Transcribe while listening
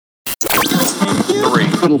3,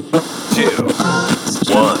 2,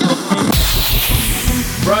 1.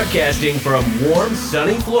 Broadcasting from warm,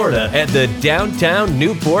 sunny Florida at the downtown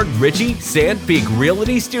Newport Richey SandPeak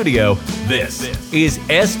Realty Studio, this is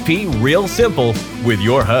SP Real Simple with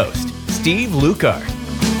your host, Steve Lucart.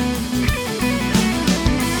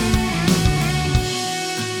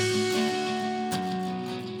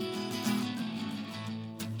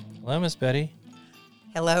 Hello, Miss Betty.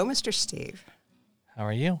 Hello, Mr. Steve. How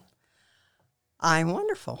are you? I'm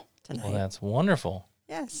wonderful tonight. Well, that's wonderful.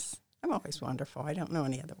 Yes, I'm always wonderful. I don't know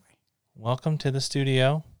any other way. Welcome to the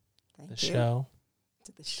studio, Thank the you. show.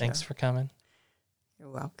 To the show. Thanks for coming. You're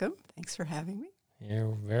welcome. Thanks for having me.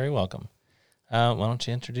 You're very welcome. Why don't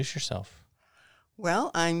you introduce yourself?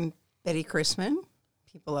 Well, I'm Betty Crisman.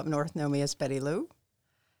 People up north know me as Betty Lou,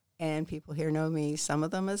 and people here know me, some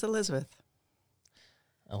of them, as Elizabeth.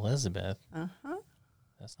 Elizabeth? Uh-huh.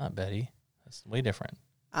 That's not Betty. That's way different.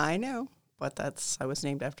 I know, but I was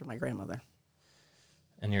named after my grandmother.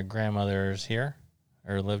 And your grandmother's here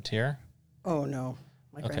or lived here? Oh, no.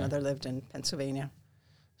 My Okay. grandmother lived in Pennsylvania.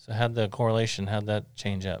 So how'd that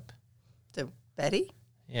change up? To Betty?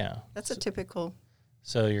 Yeah. That's a typical,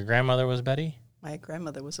 So your grandmother was Betty? my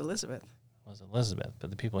grandmother was Elizabeth. Was Elizabeth, but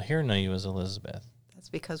the people here know you as Elizabeth. That's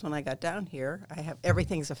because when I got down here,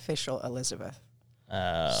 everything's official Elizabeth.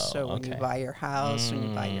 Oh, So when okay. you buy your house, when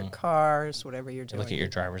you buy your cars, whatever you're You doing. look at your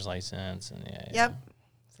driver's license and yeah. Yep.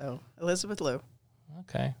 So Elizabeth Lou.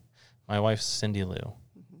 Okay. My wife's Cindy Lou.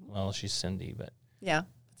 Mm-hmm. Well, she's Cindy, but Yeah.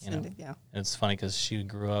 You know. Cindy, yeah. it's funny because she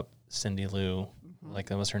grew up Cindy Lou. Mm-hmm. Like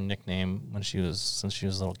that was her nickname since she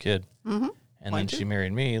was a little kid. Mm-hmm. And Mine then too. she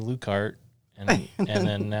married me, Lou Cart, and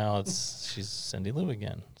then now she's Cindy Lou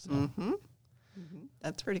again. So Mm-hmm.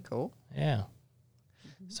 That's pretty cool. yeah.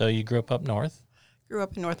 So you grew up north. Grew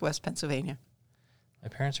up in Northwest Pennsylvania. My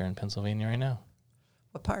parents are in Pennsylvania right now.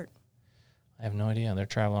 What part? I have no idea. They're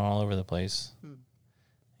traveling all over the place.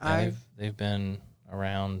 Yeah, they've been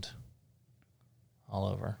around all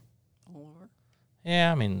over. All over.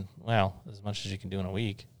 Yeah, I mean, well, as much as you can do in a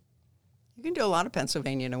week. You can do a lot of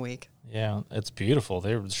Pennsylvania in a week. Yeah, it's beautiful.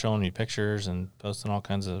 They were showing me pictures and posting all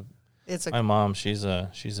kinds of. My mom, she's a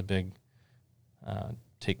big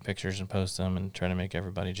take pictures and post them and try to make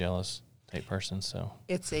everybody jealous type person. So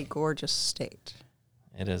It's a gorgeous state.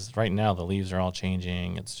 it is. Right now, the leaves are all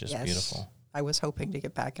changing. It's just Yes. beautiful. I was hoping to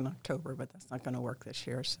get back in October, but that's not going to work this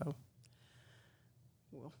year. So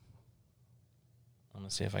I'm gonna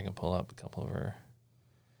see if I can pull up a couple of her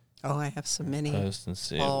I have so many. posts and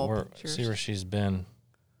see fall where pictures. she's been.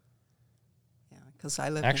 Yeah, because I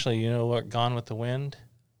live. Actually, you know what? Gone with the Wind.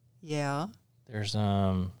 Yeah. There's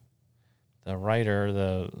the writer,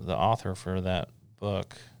 the author for that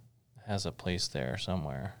book has a place there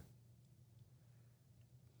somewhere.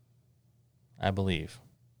 I believe.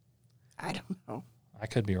 I don't know. I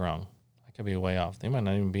could be wrong. I could be way off. They might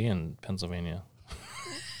not even be in Pennsylvania.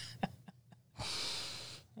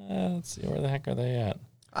 Let's see, where the heck are they at?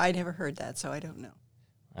 I never heard that, so I don't know.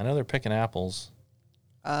 I know they're picking apples,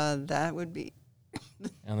 That would be.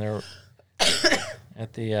 and they're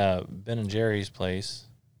at the Ben and Jerry's place.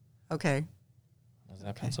 Okay. Is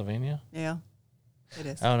that Pennsylvania? Yeah, it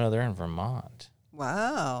is. Oh, no, they're in Vermont.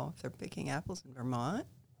 Wow, if they're picking apples in Vermont,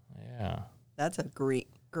 Yeah, that's a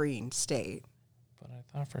green state. but I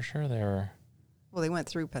thought for sure they were. Well, they went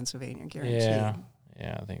through Pennsylvania, guaranteed.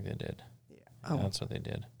 Yeah, I think they did. Yeah. Yeah, that's what they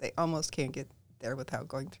did. They almost can't get there without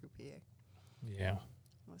going through PA. Yeah.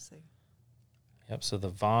 Let's see. Yep. So the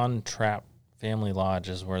Von Trapp Family Lodge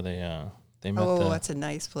is where they met. Oh, that's a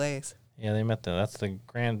nice place. Yeah, they met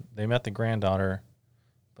they met the granddaughter,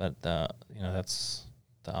 but that's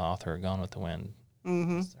the author of Gone with the Wind.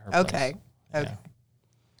 Mm-hmm. It's her Okay. place. Okay.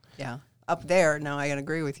 Yeah. Up there, now I can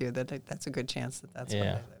agree with you that that's a good chance that's where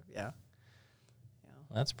Yeah. they live. Yeah.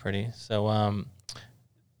 Well, that's pretty. So,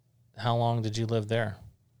 how long did you live there?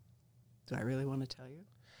 Do I really want to tell you?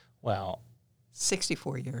 Well,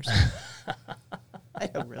 64 years. I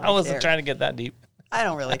don't really I wasn't care. trying to get that deep. I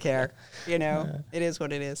don't really care. It is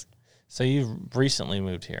what it is. So you've recently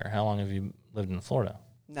moved here. How long have you lived in Florida?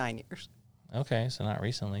 9 years. Okay, so not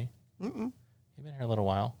recently. Mm-mm. You've been here a little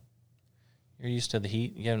while. You're used to the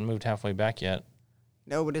heat. You haven't moved halfway back yet.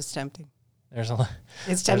 No, but it's tempting. There's a lot.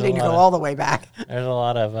 It's tempting to go all the way back. There's a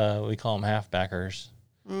lot of we call them halfbackers,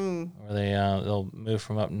 Mm. where they'll move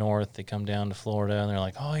from up north. They come down to Florida and they're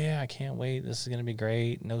like, "Oh yeah, I can't wait. This is gonna be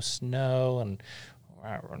great. No snow, and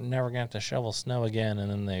we're never gonna have to shovel snow again."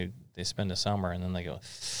 And then they spend a summer and then they go,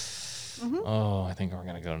 "Oh, I think we're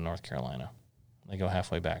gonna go to North Carolina." They go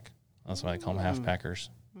halfway back. That's why they call them halfbackers.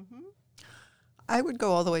 I would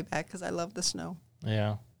go all the way back because I love the snow.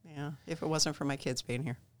 Yeah. Yeah, if it wasn't for my kids being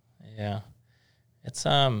here. Yeah. It's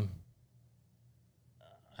I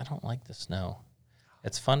don't like the snow.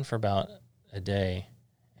 It's fun for about a day,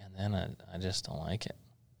 and then I just don't like it.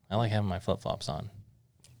 I like having my flip-flops on.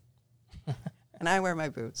 And I wear my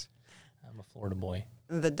boots. I'm a Florida boy.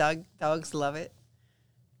 The dogs love it.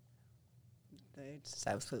 They just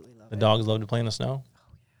absolutely love it. The dogs love to play in the snow?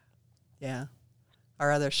 Yeah.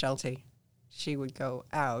 Our other Sheltie, she would go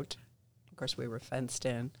out. Of course, we were fenced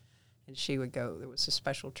in. And she would go, there was a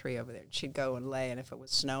special tree over there. She'd go and lay, and if it was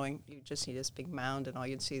snowing, you'd just see this big mound, and all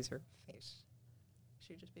you'd see is her face.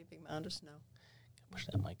 She'd just be a big mound of snow. Push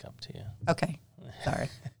that mic up to you. Okay. Sorry.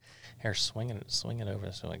 Here, swing it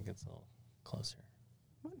over so it gets a little closer.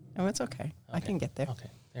 No, it's okay. I can get there. Okay,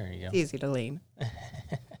 there you go. It's easy to lean.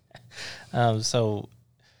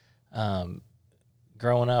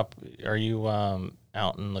 Growing up, are you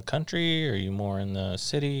out in the country? Or are you more in the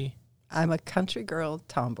city? I'm a country girl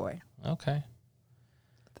tomboy. Okay.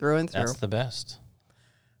 Through and through. That's the best.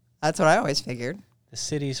 That's what I always figured. The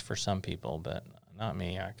city's for some people, but not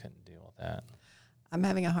me. I couldn't deal with that. I'm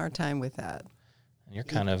having a hard time with that. And you're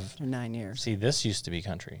kind of... For 9 years. See, this used to be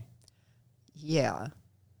country. Yeah.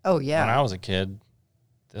 Oh, yeah. When I was a kid,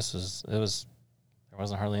 there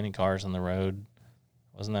wasn't hardly any cars on the road.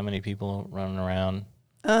 Wasn't that many people running around.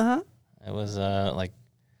 Uh-huh. It was I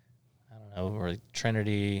don't know, or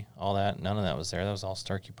Trinity, all that. None of that was there. That was all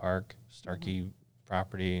Starkey Park, Starkey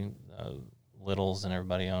property. Littles and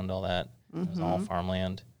everybody owned all that. It was all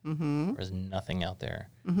farmland. Mm-hmm. There was nothing out there.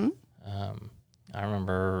 Mm-hmm. I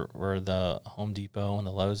remember where the Home Depot and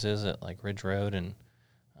the Lowe's is at like Ridge Road and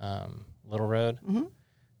Little Road. Mm-hmm.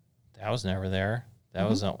 That was never there. That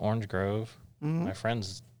was Orange Grove. Mm-hmm. My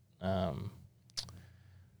friend's, what's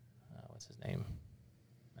his name?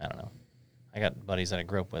 I don't know. I got buddies that I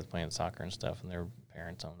grew up with playing soccer and stuff, and their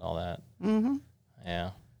parents owned all that. Mm-hmm.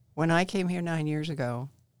 Yeah. When I came here 9 years ago,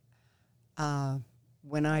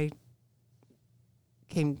 when I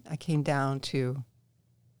came down to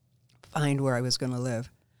find where I was going to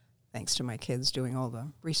live, thanks to my kids doing all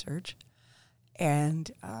the research.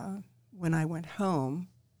 And when I went home,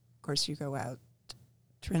 of course, you go out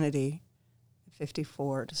Trinity,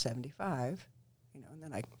 54 to 75, and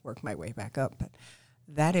then I worked my way back up. But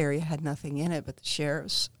that area had nothing in it but the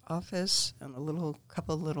sheriff's office and a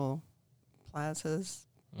couple little plazas,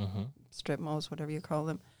 strip malls, whatever you call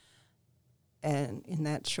them. And in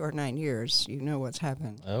that short 9 years, you know what's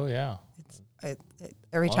happened. Oh, yeah.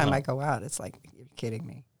 Every time I go out, it's like, you're kidding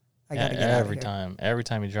me. I got to get out of here. Every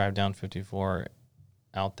time you drive down 54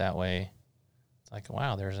 out that way, it's like,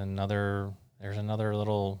 wow, there's another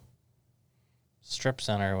little strip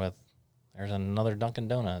center there's another Dunkin'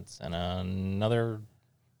 Donuts and another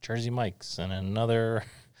Jersey Mike's and another...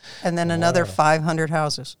 And then another 500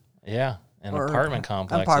 houses. Yeah, and apartment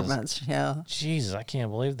complexes. Apartments, yeah. Jesus, I can't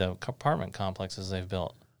believe the apartment complexes they've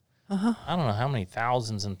built. Uh-huh. I don't know how many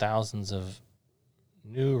thousands and thousands of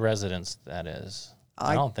new residents that is.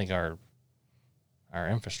 I don't think our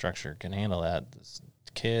infrastructure can handle that.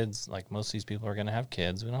 Kids, like most of these people are going to have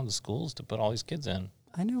kids. We don't have the schools to put all these kids in.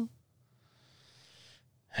 I know.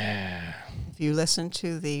 If you listen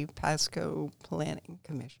to the Pasco Planning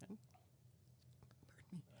Commission,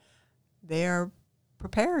 they are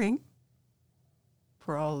preparing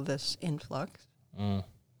for all of this influx. Mm.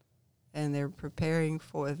 And they're preparing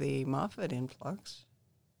for the Moffat influx,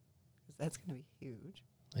 because that's going to be huge.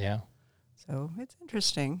 Yeah. So it's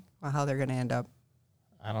interesting how they're going to end up.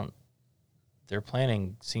 Their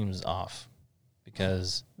planning seems off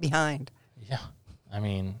because... Behind. Yeah. I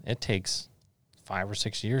mean, it takes 5 or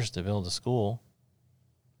 6 years to build a school.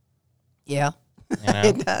 Yeah,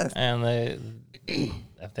 it does. And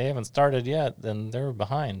if they haven't started yet, then they're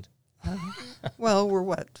behind. Well, we're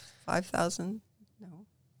what, 5,000? No.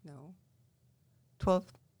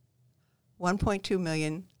 1.2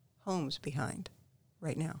 million homes behind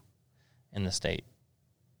right now. In the state.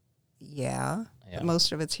 Yeah. But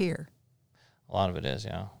most of it's here. A lot of it is,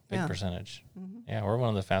 yeah. Big percentage. Mm-hmm. Yeah, we're one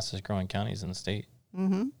of the fastest growing counties in the state,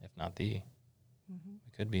 if not the. Mm-hmm.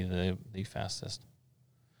 We could be the fastest.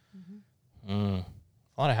 Mm-hmm.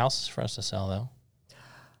 A lot of houses for us to sell, though.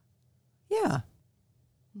 Yeah.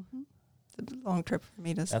 Mm-hmm. It's a long trip for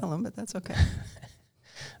me to sell them, but that's okay.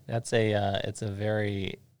 It's a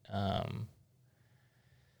very,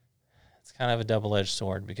 it's kind of a double-edged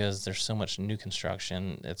sword because there's so much new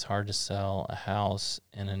construction. It's hard to sell a house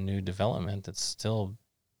in a new development that's still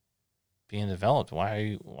being developed.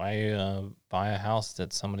 Why buy a house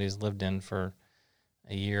that somebody's lived in for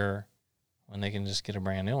a year when they can just get a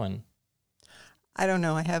brand new one? I don't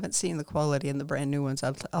know. I haven't seen the quality in the brand new ones.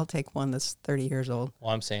 I'll take one that's 30 years old.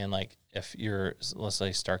 Well, I'm saying, like, if you're, let's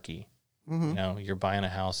say, Starkey, You know, you're buying a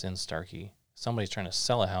house in Starkey. Somebody's trying to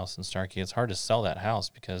sell a house in Starkey. It's hard to sell that house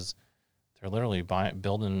because they're literally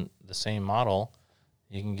building the same model.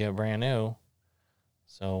 You can get brand new.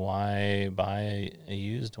 So why buy a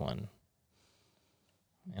used one?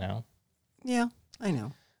 You know? Yeah, I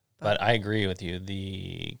know. But I agree with you.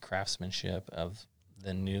 The craftsmanship of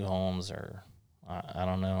the new homes are, I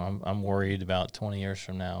don't know. I'm worried about 20 years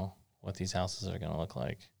from now what these houses are going to look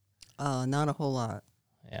like. Not a whole lot.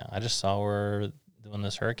 Yeah, I just saw where when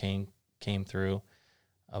this hurricane came through,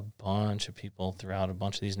 a bunch of people throughout a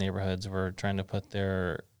bunch of these neighborhoods were trying to put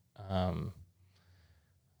their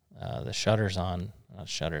the shutters on, not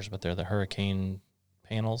shutters, but they're the hurricane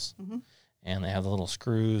panels, and they have the little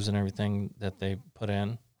screws and everything that they put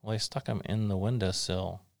in. Well, they stuck them in the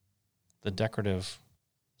windowsill, the decorative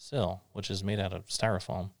sill, which is made out of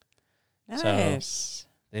styrofoam. Nice. So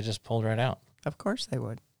they just pulled right out. Of course they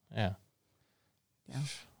would. Yeah. Yeah.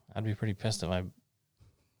 I'd be pretty pissed if I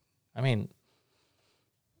mean,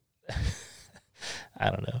 I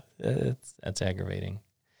don't know. That's aggravating.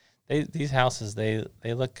 These houses, they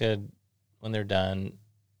look good when they're done,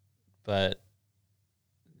 but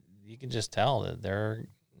you can just tell that they're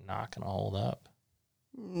not going to hold up.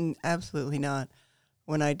 Absolutely not.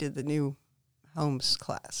 When I did the new homes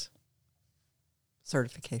class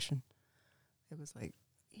certification, it was like,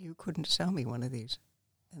 you couldn't sell me one of these.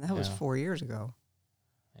 And that was 4 years ago.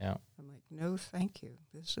 Yeah. I'm like, no, thank you.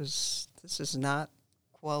 This is not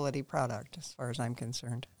quality product as far as I'm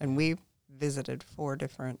concerned. And we visited 4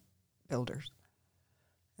 different builders,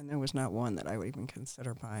 and there was not one that I would even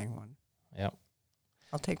consider buying one. Yep.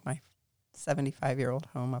 I'll take my 75-year-old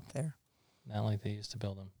home up there. Not like they used to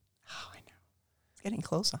build them. Oh, I know. It's getting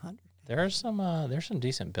close to 100. There's some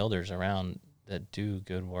decent builders around that do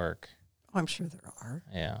good work. Oh, I'm sure there are.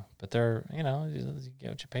 Yeah, but they're, you get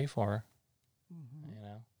what you pay for. You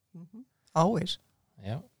know. Mm-hmm. Always.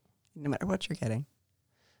 Yep. No matter what you're getting.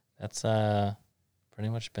 That's pretty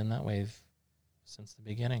much been that way since the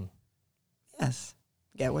beginning. Yes.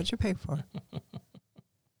 Get what you pay for.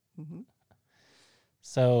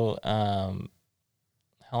 So,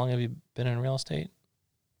 how long have you been in real estate?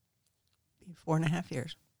 4.5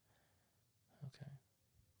 years. Okay.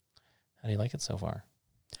 How do you like it so far?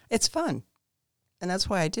 It's fun. And that's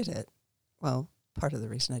why I did it. Well, part of the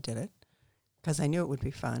reason I did it, because I knew it would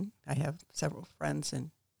be fun. I have several friends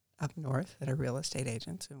up north that are real estate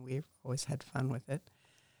agents, and we've always had fun with it.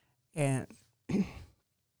 And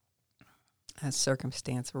a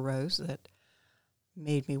circumstance arose that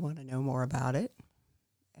made me want to know more about it.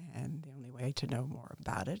 And the only way to know more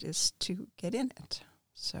about it is to get in it.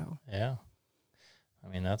 So yeah, I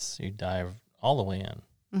mean you dive all the way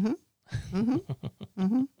in.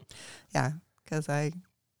 Yeah, because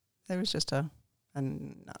there was just not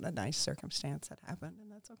a nice circumstance that happened,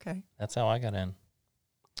 and that's okay. That's how I got in.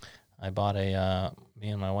 I bought me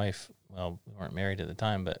and my wife, well, we weren't married at the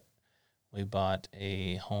time, but we bought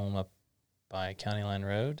a home up by County Line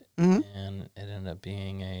Road, and it ended up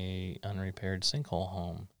being a unrepaired sinkhole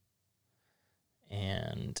home.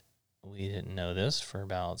 And we didn't know this for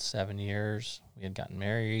about 7 years. We had gotten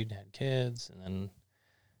married, had kids, and then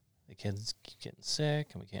the kids keep getting sick,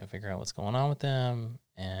 and we can't figure out what's going on with them.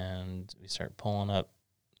 And we start pulling up.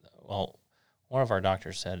 Well, one of our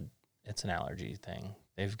doctors said it's an allergy thing.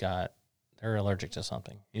 They're allergic to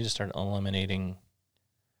something. You just start eliminating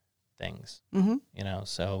things,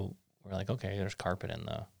 so we're like, okay, there's carpet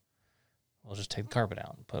we'll just take the carpet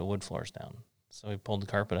out and put wood floors down. So we pulled the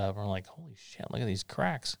carpet up, and we're like, holy shit, look at these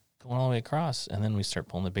cracks going all the way across. And then we start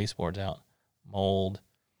pulling the baseboards out. Mold,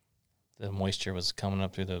 the moisture was coming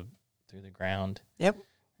up through the ground. Yep.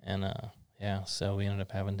 And so we ended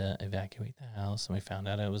up having to evacuate the house, and we found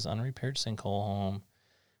out it was an unrepaired sinkhole home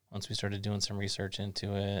once we started doing some research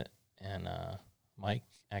into it. And Mike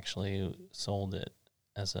actually sold it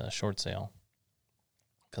as a short sale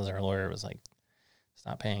because our lawyer was like,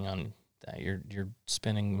 stop paying on that. You're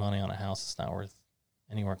spending money on a house that's not worth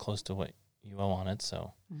anywhere close to what you owe on it,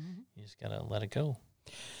 so you just got to let it go.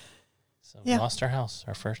 So we lost our house,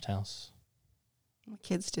 our first house. My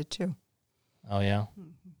kids did too. Oh, yeah?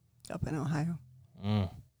 Up in Ohio.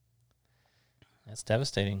 That's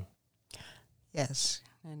devastating. Yes,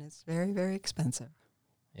 and it's very, very expensive.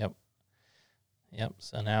 Yep.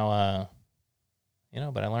 So now,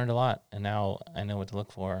 but I learned a lot, and now I know what to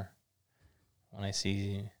look for when I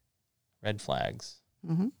see red flags.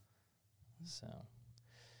 So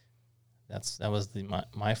that was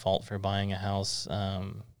my fault for buying a house, a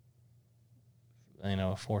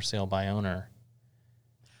for sale by owner.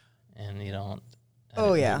 And we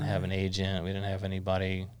didn't have an agent. We didn't have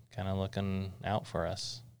anybody kind of looking out for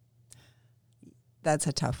us. That's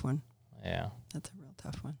a tough one. Yeah. That's a real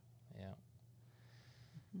tough one. Yeah.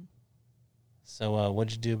 So what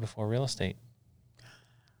did you do before real estate?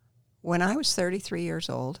 When I was 33 years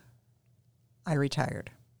old, I retired.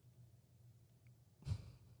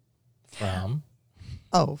 From?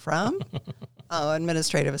 From?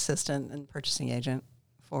 Administrative assistant and purchasing agent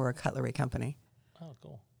for a cutlery company. Oh,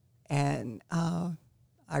 cool. And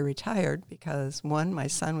I retired because, 1, my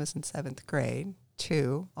son was in 7th grade.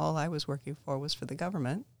 2, all I was working for was for the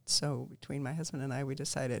government. So between my husband and I, we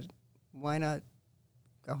decided, why not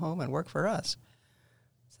go home and work for us?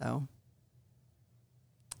 So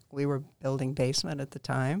we were building basement at the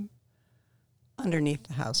time underneath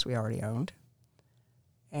the house we already owned.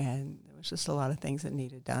 And there was just a lot of things that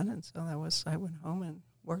needed done. And so I went home and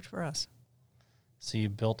worked for us. So you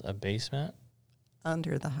built a basement?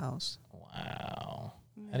 Under the house. Wow.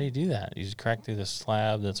 How do you do that? You just crack through the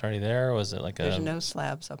slab that's already there? Or was it like There's no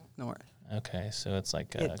slabs up north. Okay, so it's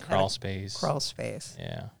like a It had crawl space. Crawl space.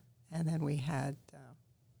 Yeah. And then we had,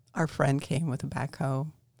 our friend came with a backhoe,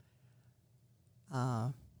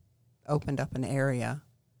 opened up an area,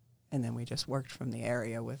 and then we just worked from the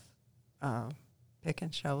area with pick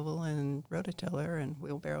and shovel and rototiller and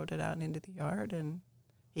wheelbarrowed it out into the yard. And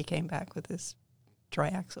he came back with his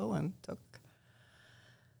triaxle and took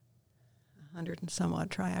 100 and some odd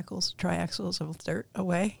triaxles of dirt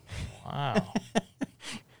away. Wow.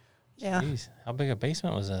 Yeah. Jeez. How big a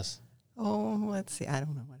basement was this? Oh, let's see. I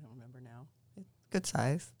don't know. I don't remember now. Good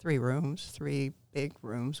size. 3 rooms. 3 big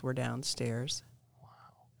rooms were downstairs. Wow.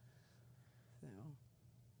 So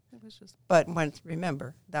it was just. But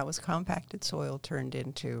remember, that was compacted soil turned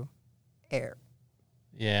into air.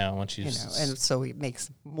 Yeah, once you, And so it makes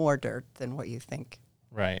more dirt than what you think.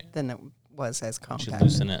 Right. Than it was as Once compacted. you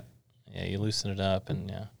loosen it. Yeah, you loosen it up, and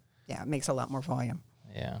yeah. Yeah, it makes a lot more volume.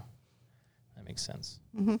 Yeah. That makes sense.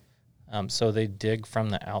 Mm-hmm. So they dig from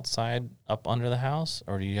the outside up under the house,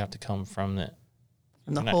 or do you have to come from the...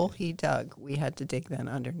 From the hole he dug, we had to dig then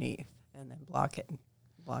underneath and then block it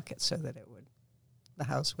so that the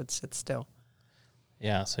house would sit still.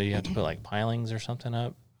 Yeah, so you have to put like pilings or something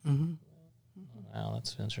up? Mm-hmm. Wow,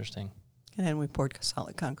 that's interesting. And then we poured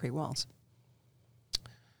solid concrete walls.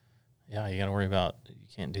 Yeah, you got to worry about... You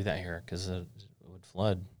can't do that here because it would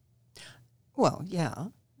flood. Well, yeah.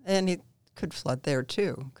 And it could flood there,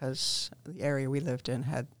 too, because the area we lived in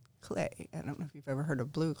had clay. I don't know if you've ever heard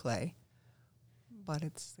of blue clay, but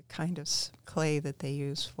it's the kind of clay that they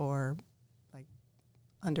use for, like,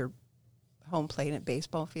 under home plate at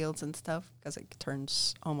baseball fields and stuff, because it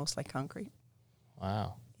turns almost like concrete.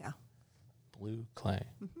 Wow. Yeah. Blue clay.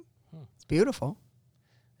 Mm-hmm. It's beautiful.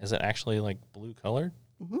 Is it actually, like, blue colored?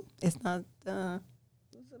 Mm-hmm. It's not,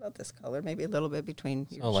 it's about this color, maybe a little bit between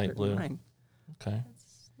your light shirt blue. and mine. Okay.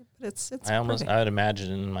 But it's I pretty. would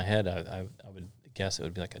imagine in my head, I would guess it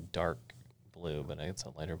would be like a dark blue, but it's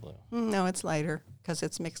a lighter blue. No, it's lighter because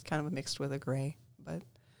it's kind of mixed with a gray. But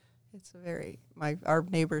it's our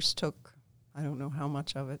neighbors took, I don't know how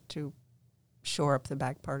much of it to shore up the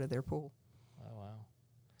back part of their pool. Oh, wow.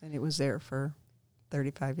 And it was there for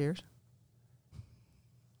 35 years.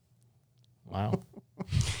 Wow.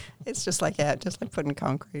 It's just like putting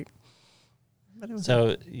concrete. But it was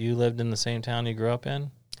So you lived in the same town you grew up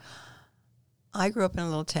in? I grew up in a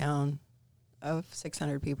little town of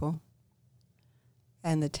 600 people.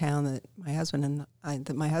 And the town that my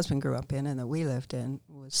husband grew up in and that we lived in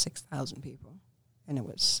was 6,000 people. And it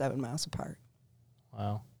was 7 miles apart.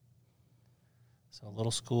 Wow. So a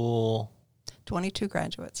little school. 22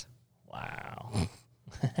 graduates. Wow.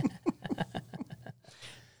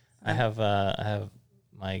 I have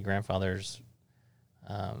my grandfather's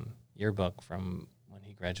yearbook from when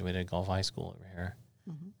he graduated Gulf High School over here.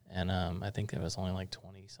 Mm-hmm. And I think there was only like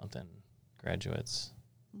 20-something graduates.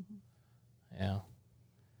 Mm-hmm. Yeah.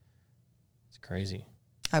 It's crazy.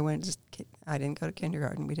 I didn't go to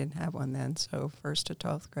kindergarten. We didn't have one then. So 1st to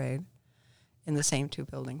 12th grade in the same 2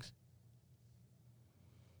 buildings.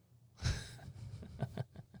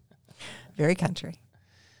 Very country.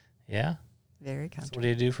 Yeah? Very So country. what do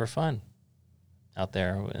you do for fun out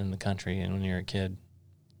there in the country and when you're a kid?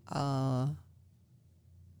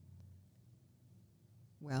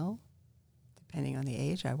 Well, depending on the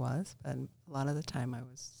age I was, but a lot of the time I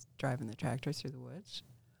was driving the tractor through the woods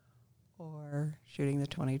or shooting the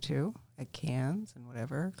 .22 at cans and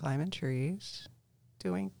whatever, climbing trees,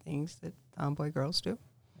 doing things that tomboy girls do.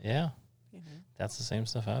 Yeah. You know, That's the same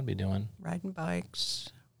stuff I'd be doing. riding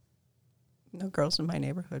bikes. No girls in my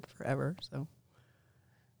neighborhood forever, so.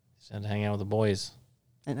 Just had to hang out with the boys.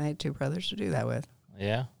 And I had 2 brothers to do that with,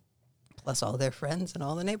 Yeah. plus all their friends and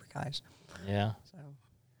all the neighbor guys. Yeah. So.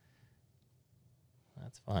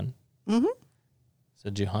 That's fun. Mm-hmm. So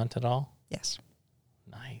did you hunt at all? Yes,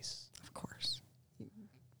 Nice. of course.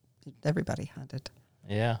 Everybody hunted.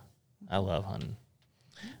 Yeah, I love hunting.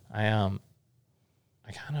 I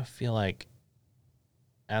kind of feel like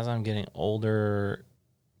as I'm getting older,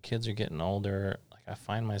 kids are getting older, like I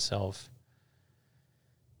find myself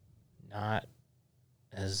not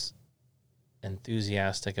as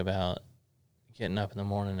enthusiastic about getting up in the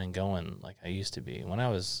morning and going like I used to be. When I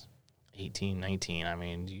was 18, 19, I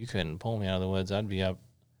mean, you couldn't pull me out of the woods. I'd be up.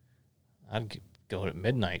 I'd go at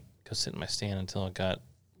midnight, go sit in my stand until it got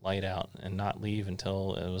light out and not leave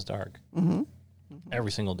until it was dark. Mm-hmm.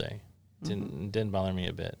 Every single day. Didn't bother me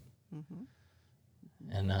a bit. Mm-hmm.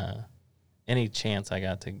 And any chance I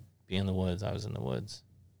got to be in the woods, I was in the woods.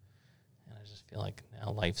 And I just feel like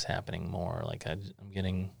now life's happening more. Like I'm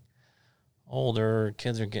getting older,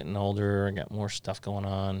 kids are getting older, I got more stuff going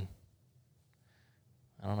on.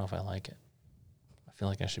 I don't know if I like it. I feel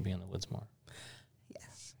like I should be in the woods more.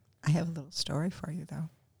 Yes. I have a little story for you, though.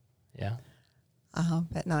 Yeah.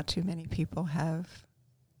 But not too many people have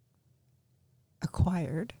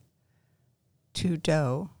acquired 2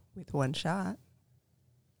 doe with 1 shot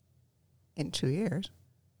in 2 years.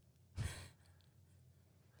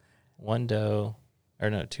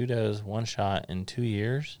 2 does, 1 shot in 2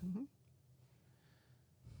 years.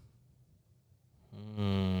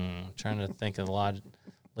 Trying to think of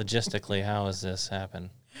logistically, how does this happen?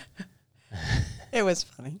 It was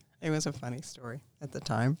funny. It was a funny story at the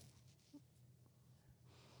time.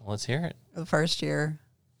 Well, let's hear it. The first year,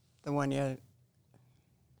 the 1 year,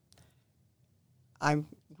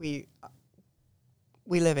 we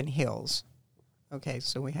live in hills. Okay,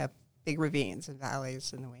 so we have big ravines and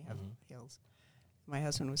valleys, and then we have hills. My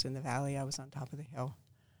husband was in the valley. I was on top of the hill.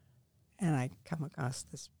 And I come across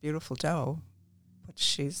this beautiful doe, but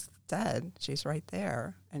she's dead. She's right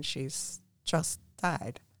there, and she's just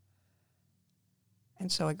died.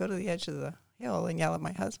 And so I go to the edge of the hill and yell at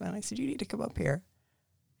my husband. I said, "You need to come up here."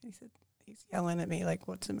 And he's yelling at me like,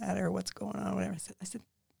 "What's the matter? What's going on?" Whatever. I said,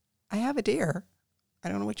 "I have a deer. I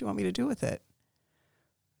don't know what you want me to do with it."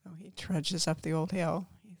 So he trudges up the old hill.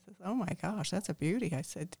 He says, "Oh my gosh, that's a beauty." I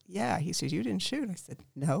said, "Yeah." He said, "You didn't shoot." I said,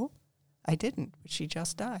 "No, I didn't, but she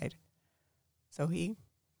just died." So he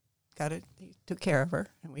took care of her,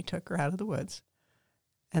 and we took her out of the woods.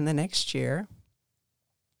 And the next year,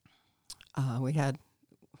 we had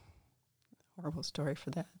a horrible story for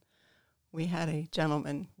that. We had a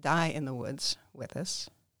gentleman die in the woods with us.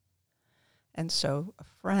 And so a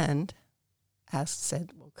friend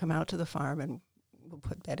said, "We'll come out to the farm and we'll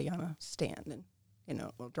put Betty on a stand and,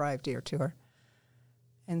 we'll drive deer to her."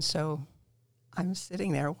 And so I'm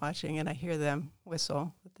sitting there watching, and I hear them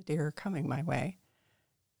whistle that the deer are coming my way.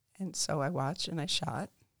 And so I watched and I shot,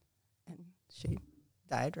 and she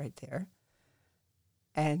died right there.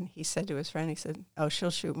 And he said to his friend, he said, "Oh,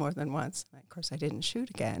 she'll shoot more than once." And of course, I didn't shoot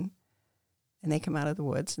again. And they come out of the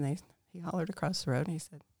woods, and he hollered across the road, and he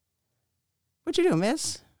said, "What'd you do,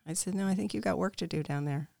 miss?" I said, "No, I think you got work to do down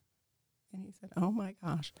there." And he said, "Oh, my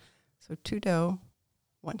gosh." So 2 doe,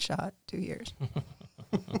 1 shot, 2 years.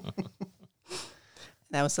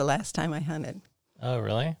 That was the last time I hunted. Oh,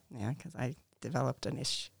 really? Yeah, because I developed a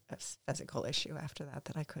physical issue after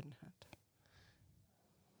that I couldn't hunt.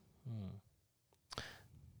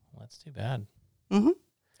 Well, that's too bad. Mm-hmm.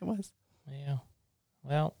 It was. Yeah.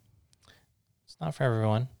 Well, it's not for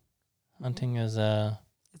everyone. Hunting is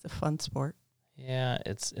It's a fun sport. Yeah,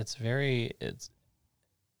 it's very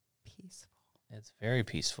Peaceful. It's very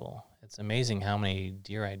peaceful. It's amazing how many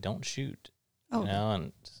deer I don't shoot. Oh,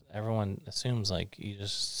 And everyone assumes like you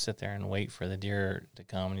just sit there and wait for the deer to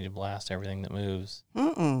come and you blast everything that moves.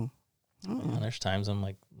 Mm-mm. And there's times I'm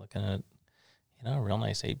like looking at, a real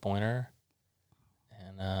nice 8-pointer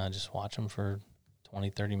and just watch them for 20,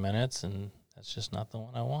 30 minutes, and that's just not the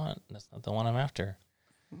one I want. That's not the one I'm after.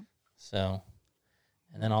 Mm-hmm. So,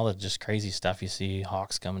 and then all the just crazy stuff you see,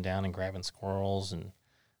 hawks coming down and grabbing squirrels. And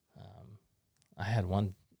I had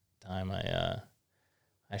one time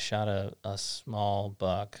I shot a small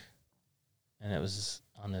buck, and it was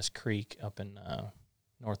on this creek up in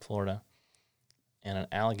North Florida, and an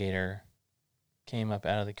alligator came up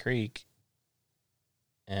out of the creek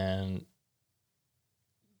and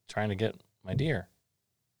trying to get my deer.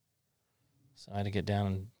 So I had to get down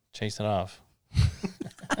and chase it off.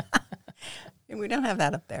 We don't have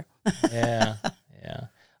that up there. Yeah.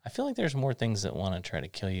 I feel like there's more things that want to try to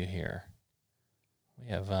kill you here. We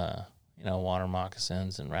have, water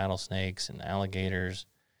moccasins and rattlesnakes and alligators.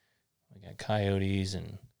 We got coyotes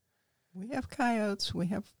and We have coyotes. We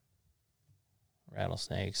have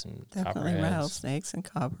rattlesnakes and definitely copperheads. rattlesnakes and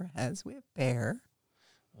copperheads. We have bear.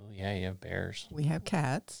 Oh, yeah, you have bears. We have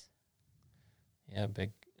cats. Yeah,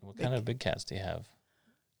 big What kind of big cats do you have?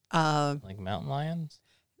 Like mountain lions?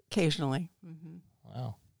 Occasionally. Mm-hmm.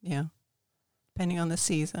 Wow. Yeah. Depending on the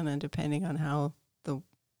season and depending on how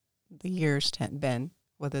the years been,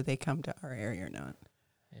 whether they come to our area or not.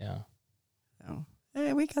 Yeah. So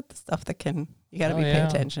we got the stuff that you got to be yeah. paying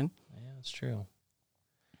attention. Yeah, that's true.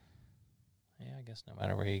 Yeah, I guess no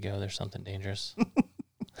matter where you go, there's something dangerous.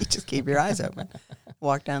 You just keep your eyes open.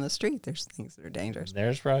 Walk down the street, there's things that are dangerous.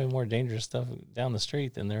 There's probably more dangerous stuff down the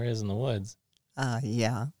street than there is in the woods.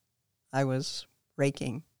 Yeah. I was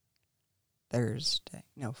raking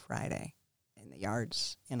Friday in the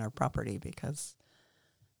yards in our property because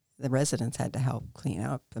the residents had to help clean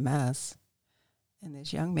up the mess. And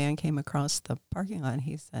this young man came across the parking lot and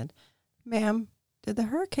he said, "Ma'am, did the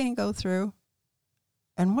hurricane go through?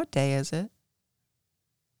 And what day is it?"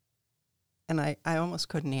 And I almost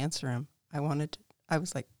couldn't answer him. I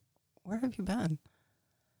was like, "Where have you been?"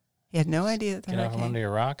 He had no idea that the Get out hurricane. from under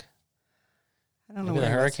your rock. I don't know Maybe where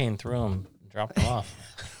the he was. hurricane threw him, dropped him off.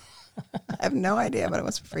 I have no idea, but it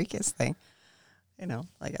was the freakiest thing.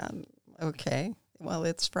 Like, okay, well,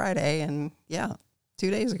 it's Friday, and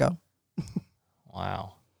 2 days ago.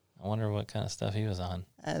 Wow. I wonder what kind of stuff he was on.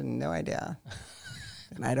 I had no idea.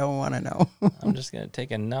 And I don't want to know. I'm just going to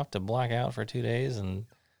take enough to black out for 2 days, and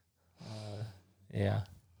yeah,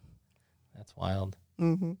 that's wild.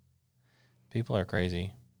 Mm-hmm. People are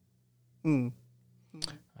crazy. Mm.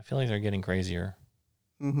 I feel like they're getting crazier.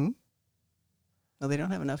 Mm-hmm. Well, they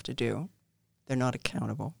don't have enough to do. They're not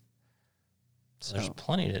accountable. So there's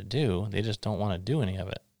plenty to do. They just don't want to do any of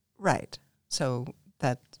it. Right. So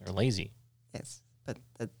that They're lazy. yes, but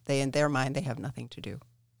they in their mind they have nothing to do.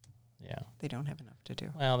 Yeah. They don't have enough to do.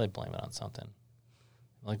 Well, they blame it on something.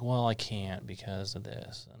 Like, well, I can't because of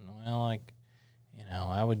this. And, well,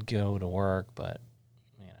 I would go to work, but,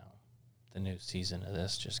 the new season of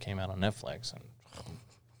this just came out on Netflix, and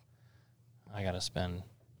I got to spend,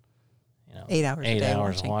 8 hours a day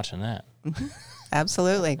watching that. Mm-hmm.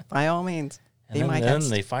 Absolutely. By all means. And then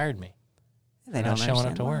they fired me. They for don't not showing up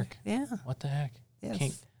understand to why. work. Yeah. What the heck?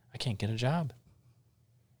 Yes. I can't get a job.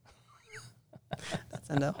 That's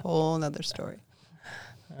a whole nother story.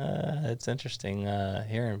 It's interesting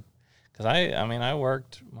hearing, because I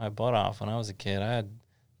worked my butt off when I was a kid. I had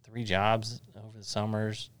 3 jobs over the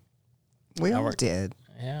summers. We all did.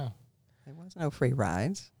 Yeah. There was no free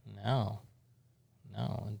rides. No.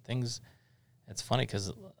 And things, it's funny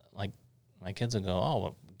because, like, my kids will go, "Oh,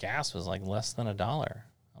 well, gas was like less than $1."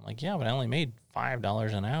 I'm like, "Yeah, but I only made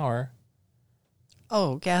 $5 an hour."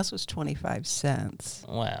 Oh, gas was 25 cents.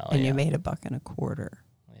 Well, and you made $1.25.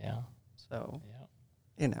 Yeah. So,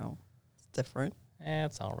 Yeah. it's different.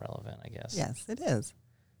 It's all relevant, I guess. Yes, it is.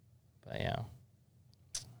 But yeah,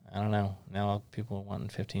 I don't know. Now people are wanting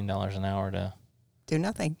 $15 an hour to do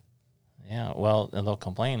nothing. Yeah, well, and they'll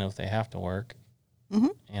complain if they have to work. Mm-hmm.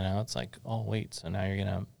 It's like, oh wait, so now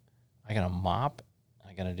I gotta mop,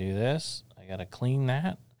 I gotta do this, I gotta clean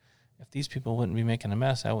that. If these people wouldn't be making a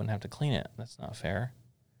mess, I wouldn't have to clean it. That's not fair.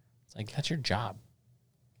 It's like, that's your job.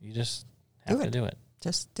 You just have to do it.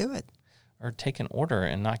 Just do it. Or take an order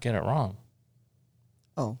and not get it wrong.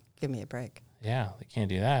 Oh, give me a break. Yeah, they can't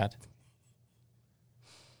do that.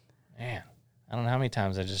 Man, I don't know how many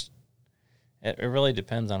times it really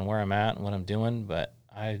depends on where I'm at and what I'm doing, but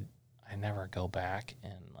I never go back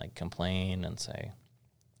and like complain and say,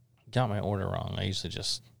 got my order wrong. I usually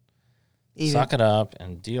just suck it up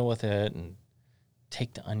and deal with it and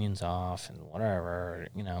take the onions off and whatever,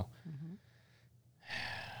 Mm-hmm.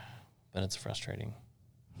 But it's frustrating.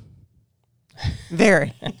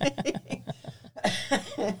 Very.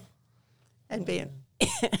 And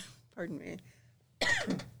pardon me,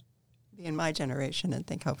 being my generation and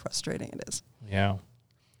think how frustrating it is. Yeah.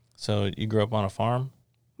 So you grew up on a farm?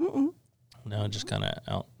 Mm-mm. No, just kind of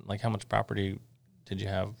out. Like, how much property did you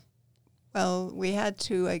have? Well, we had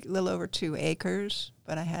a little over 2 acres,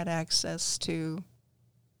 but I had access to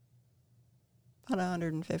about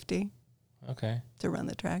 150. Okay. To run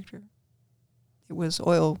the tractor. It was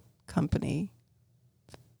oil company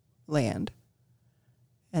land,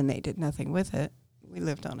 and they did nothing with it. We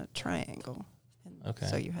lived on a triangle. Okay.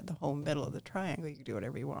 So you had the whole middle of the triangle. You could do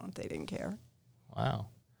whatever you want. They didn't care. Wow.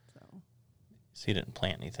 So you didn't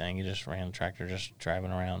plant anything. You just ran the tractor, just driving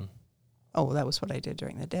around. Oh, that was what I did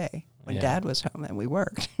during the day. When Yeah. Dad was home, then we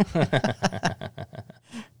worked.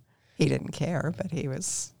 He didn't care, but he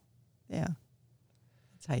was, That's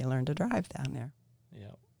how you learn to drive down there.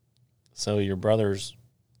 Yeah. So your brothers,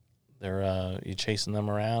 they're you chasing them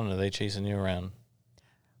around, or are they chasing you around?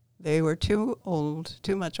 They were too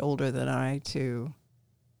much older than I to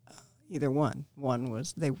either one. One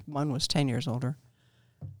was 10 years older,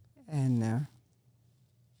 and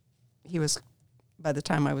he was, by the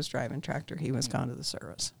time I was driving tractor, he was gone to the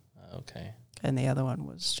service. Okay. And the other one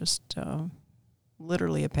was just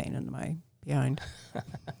literally a pain in my behind.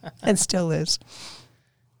 And still is.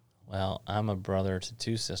 Well, I'm a brother to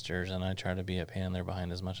 2 sisters, and I try to be a pain in their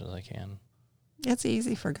behind as much as I can. It's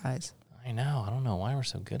easy for guys. I know. I don't know why we're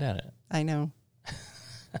so good at it. I know.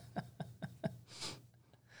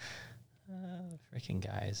 Freaking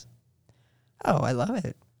guys. Oh, I love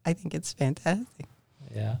it. I think it's fantastic.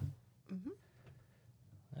 Yeah. Mm-hmm.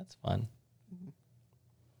 That's fun.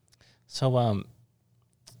 So,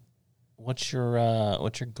 what's your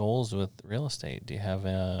goals with real estate? Do you have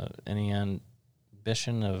any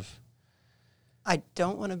ambition of? I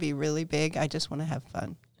don't want to be really big. I just want to have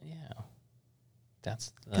fun. Yeah,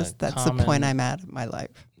 that's because that's the point I'm at in my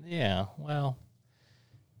life. Yeah. Well,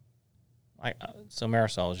 so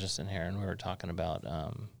Marisol was just in here, and we were talking about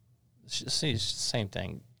same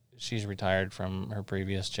thing. She's retired from her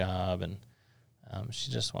previous job, and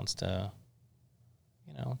she just wants to,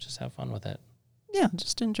 just have fun with it. Yeah,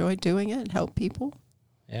 just enjoy doing it and help people.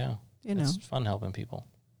 Yeah, it's fun helping people.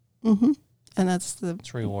 Mm-hmm. And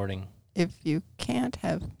it's rewarding. If you can't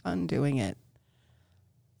have fun doing it,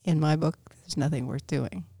 in my book, there's nothing worth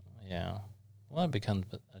doing. Yeah. Well, it becomes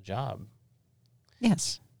a job.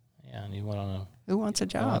 Yes. Yeah, and you want to. Who wants a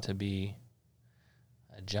job? You want it to be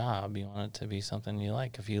a job. You want it to be something you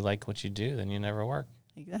like. If you like what you do, then you never work.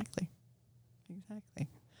 Exactly.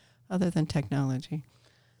 Other than technology.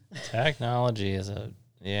 Technology is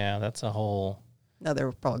that's a whole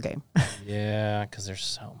another ball game. Yeah, because there's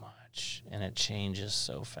so much, and it changes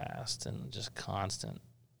so fast and just constant.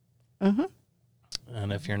 Mm-hmm.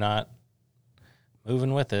 And if you're not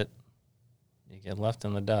moving with it, you get left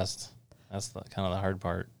in the dust. That's kind of the hard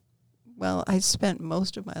part. Well, I spent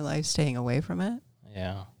most of my life staying away from it.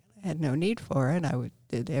 Yeah. I had no need for it.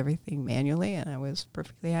 Did everything manually, and I was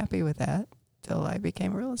perfectly happy with that till I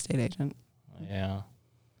became a real estate agent. Yeah.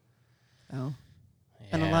 So,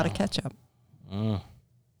 and a lot of catch up.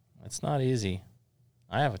 It's not easy.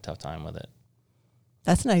 I have a tough time with it.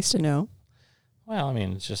 That's nice to know. Well, I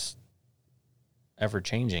mean, it's just ever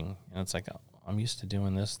changing, and it's like I'm used to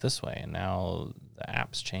doing this way, and now the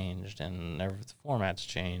app's changed, and the format's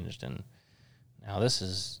changed, and now this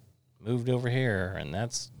is moved over here, and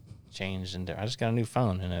that's changed, and I just got a new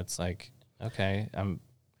phone, and it's like, okay,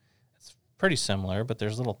 it's pretty similar, but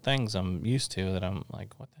there's little things I'm used to that I'm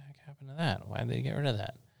like, what the heck happened to that? Why did they get rid of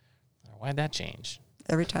that? Or why'd that change?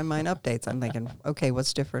 Every time mine updates, I'm thinking, okay,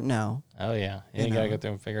 what's different now? Oh, yeah. You got to go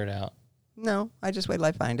through and figure it out. No, I just wait till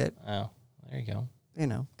I find it. Oh, there you go.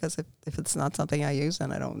 Because if it's not something I use,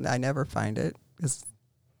 then I never find it. So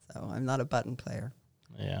I'm not a button player.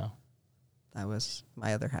 Yeah. That was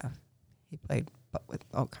my other half. He played with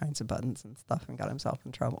all kinds of buttons and stuff and got himself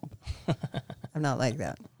in trouble. I'm not like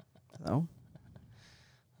that.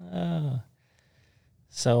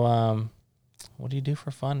 So, what do you do for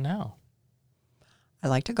fun now? I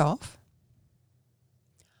like to golf.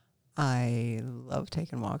 I love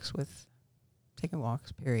taking walks,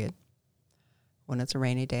 period. When it's a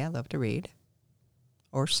rainy day, I love to read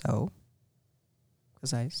or sew,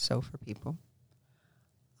 because I sew for people.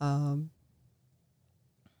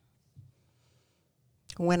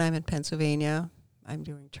 When I'm in Pennsylvania, I'm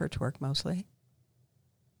doing church work mostly,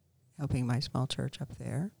 helping my small church up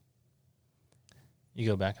there. You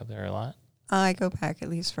go back up there a lot? I go back at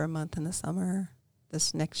least for a month in the summer.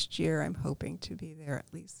 This next year, I'm hoping to be there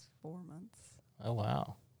at least 4 months. Oh,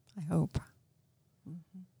 wow. I hope.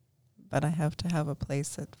 Mm-hmm. But I have to have a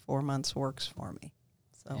place that 4 months works for me.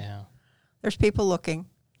 So yeah. There's people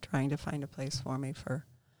trying to find a place for me for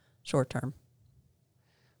short term.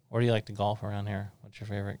 Where do you like to golf around here? What's your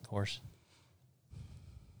favorite course?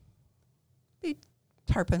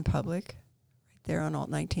 Tarpon Public, right there on Alt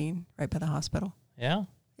 19, right by the hospital. Yeah?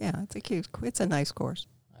 Yeah, it's a nice course.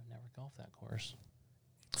 I've never golfed that course.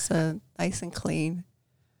 It's nice and clean.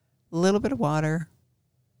 A little bit of water.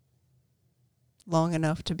 Long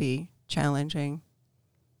enough to be challenging,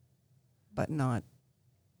 but not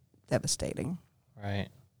devastating. Right.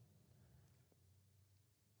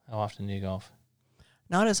 How often do you golf?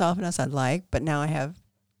 Not as often as I'd like, but now I have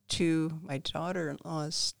my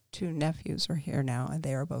daughter-in-law's 2 nephews are here now, and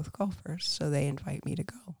they are both golfers, so they invite me to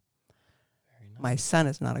go. Very nice. My son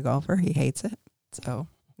is not a golfer. He hates it. So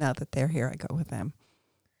now that they're here, I go with them.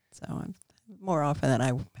 So I'm more often than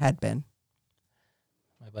I had been.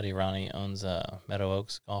 My buddy Ronnie owns Meadow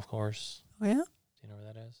Oaks Golf Course. Oh, yeah? Do you know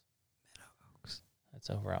where that is? Meadow Oaks. It's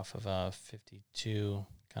over off of 52,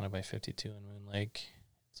 kind of by 52 in Moon Lake.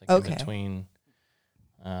 It's like in between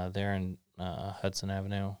there and Hudson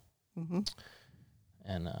Avenue. Mm-hmm.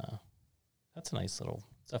 And that's a nice little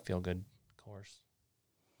It's a feel-good course.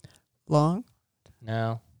 Long?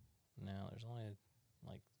 No. There's only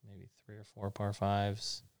like maybe 3 or 4 par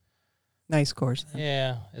 5s. Nice course. Then.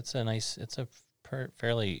 Yeah, it's a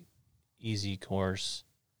fairly easy course.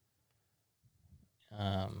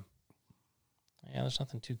 Yeah, there's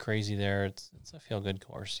nothing too crazy there. It's a feel-good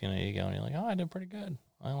course. You know, you go and you're like, oh, I did pretty good.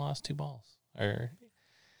 I lost 2 balls. Or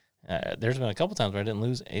there's been a couple times where I didn't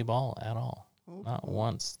lose a ball at all. Ooh. Not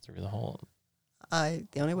once through the whole.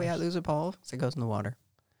 The only way I lose a ball is it goes in the water.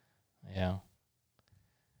 Yeah.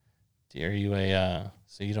 Are you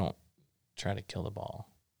so you don't try to kill the ball?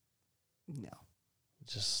 No.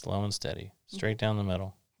 Just slow and steady, straight down the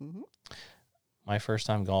middle. Mm-hmm. My first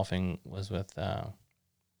time golfing was with a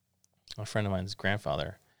friend of mine's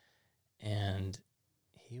grandfather, and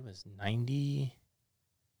he was 90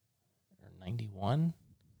 or 91,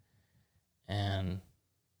 and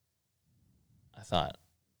I thought,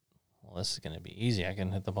 well, this is going to be easy. I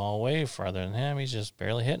can hit the ball way farther than him. He's just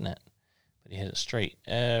barely hitting it, but he hit it straight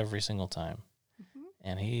every single time,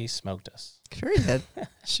 and he smoked us. Sure he did.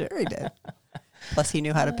 Sure he did. Plus, he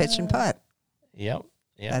knew how to pitch and putt. Yep.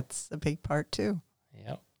 That's a big part, too.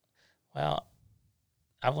 Yep. Well,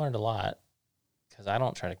 I've learned a lot because I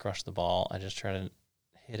don't try to crush the ball. I just try to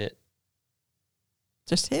hit it.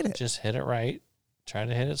 Just hit it. Just hit it right. Try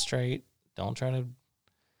to hit it straight. Don't try to.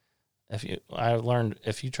 I've learned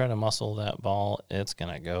if you try to muscle that ball, it's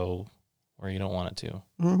going to go where you don't want it to.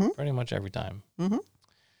 Mm-hmm. Pretty much every time. Mm-hmm.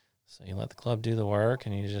 So you let the club do the work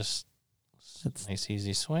and you just, nice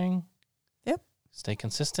easy swing. Yep. Stay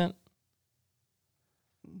consistent.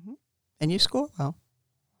 Mm-hmm. And you score well.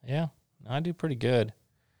 Yeah. No, I do pretty good.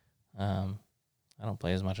 I don't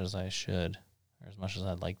play as much as I should or as much as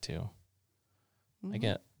I'd like to. Mm-hmm. I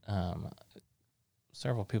get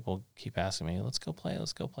several people keep asking me, let's go play. And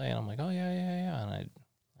I'm like, oh, yeah. And I don't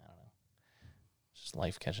know. Just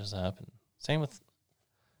life catches up. And same with,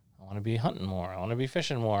 I want to be hunting more. I want to be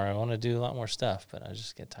fishing more. I want to do a lot more stuff, but I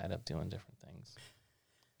just get tied up doing different things.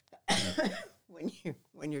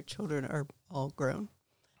 When your children are all grown,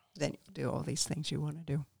 then you'll do all these things you want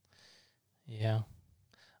to do. Yeah.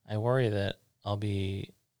 I worry that I won't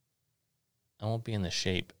be in the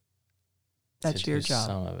shape. That's your job.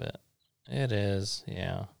 Some of it. It is,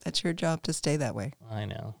 yeah. That's your job to stay that way. I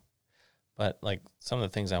know. But like some of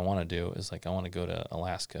the things I want to do is like I want to go to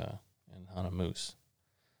Alaska and hunt a moose.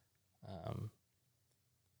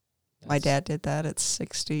 My dad did that at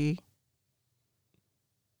 60.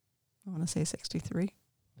 I want to say 63.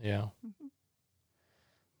 Yeah. Mm-hmm.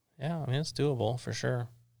 Yeah, I mean, it's doable for sure.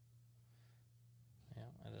 Yeah,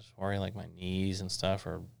 I just worry like my knees and stuff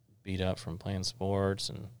are beat up from playing sports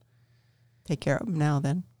and. Take care of them now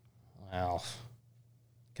then. Well,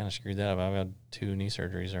 kind of screwed that up. I've had 2 knee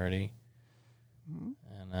surgeries already. Mm-hmm.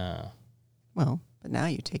 And, well, but now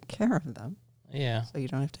you take care of them. Yeah. So you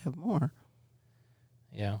don't have to have more.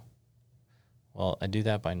 Yeah. Well, I do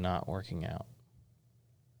that by not working out.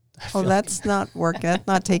 Oh, that's not work. That's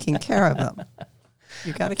not taking care of them.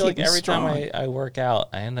 You got to keep like them every strong. time I work out,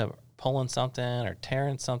 I end up pulling something or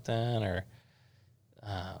tearing something or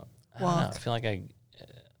I don't know. I feel like I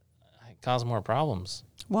cause more problems.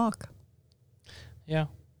 Walk. Yeah.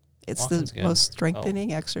 It's Walking's the good. most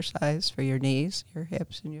strengthening exercise for your knees, your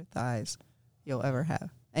hips, and your thighs you'll ever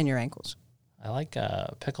have, and your ankles. I like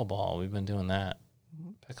pickleball. We've been doing that.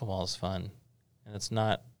 Mm-hmm. Pickleball is fun, and it's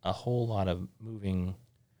not a whole lot of moving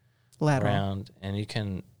Lateral. around, and you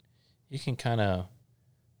can kind of,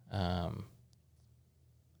 I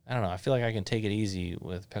don't know. I feel like I can take it easy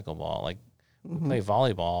with pickleball. Like Mm-hmm. we play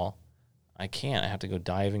volleyball, I can't. I have to go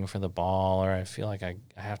diving for the ball, or I feel like I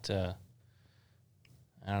have to.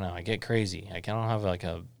 I don't know. I get crazy. I don't have like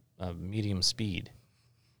a medium speed.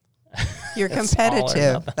 You're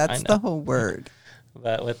competitive. That's the whole word.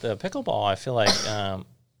 But with the pickleball, I feel like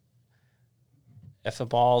if the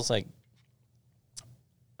ball's like,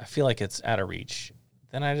 I feel like it's out of reach,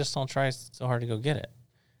 then I just don't try so hard to go get it.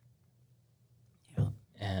 Yeah.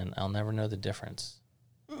 And I'll never know the difference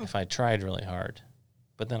if I tried really hard.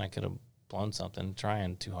 But then I could have blown something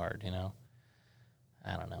trying too hard, you know?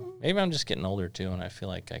 I don't know. Maybe I'm just getting older too, and I feel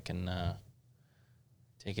like I can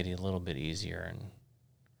take it a little bit easier. And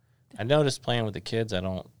I noticed playing with the kids, I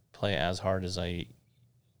don't play as hard as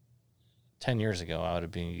 10 years ago. I would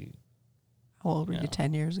have been. How old were you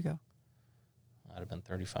 10 years ago? I'd have been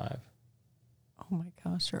 35. Oh my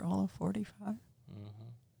gosh, you're all of 45.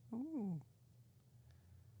 Mm-hmm. Ooh.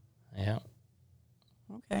 Yeah.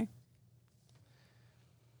 Okay.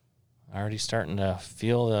 Already starting to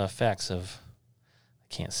feel the effects of.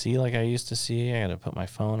 I can't see like I used to see. I got to put my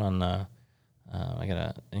phone on the. I got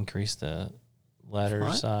to increase the letter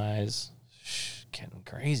What? size. Shh, getting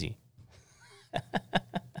crazy.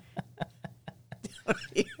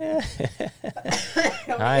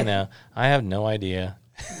 I know. I have no idea.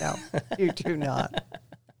 No, you do not.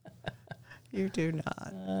 You do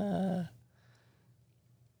not.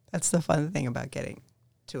 That's the fun thing about getting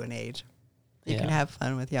to an age. You can have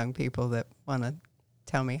fun with young people that want to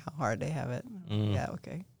tell me how hard they have it. Yeah,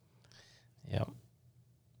 okay. Yep.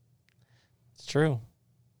 It's true.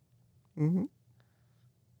 Mm-hmm.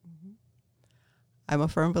 Mm-hmm. I'm a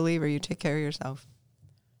firm believer you take care of yourself.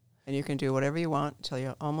 And you can do whatever you want until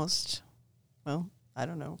you're almost, well, I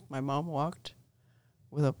don't know. My mom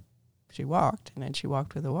she walked, and then she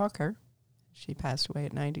walked with a walker. She passed away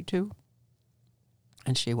at 92.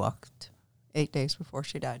 And she walked 8 days before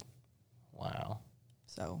she died. Wow.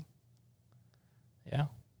 So. Yeah.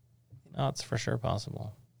 No, it's for sure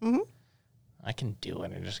possible. Mm-hmm. I can do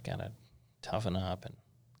it. I just got to toughen up and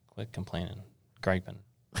quit complaining, griping.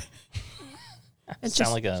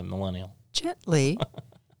 Sound like a millennial.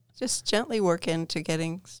 Just gently work into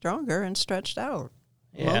getting stronger and stretched out.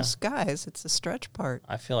 Yeah. Most guys, it's the stretch part.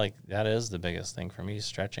 I feel like that is the biggest thing for me,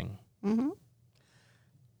 stretching. Mm-hmm.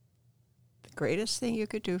 The greatest thing you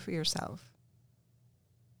could do for yourself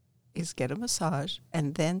is get a massage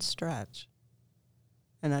and then stretch.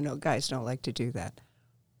 And I know guys don't like to do that,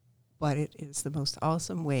 but it is the most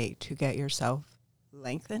awesome way to get yourself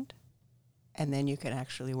lengthened, and then you can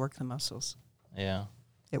actually work the muscles. Yeah.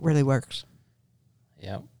 It really works.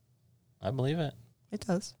 Yep. I believe it. It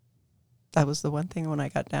does. That was the one thing when I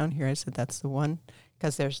got down here. I said, that's the one,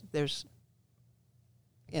 because there's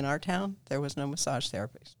in our town, there was no massage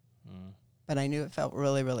therapist. But I knew it felt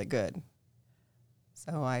really, really good.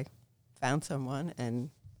 So I found someone, and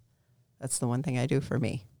that's the one thing I do for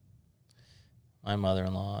me. My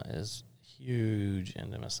mother-in-law is huge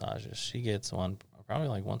into massages. She gets one probably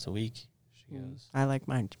like once a week. She goes. I like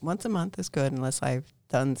mine. Once a month is good unless I've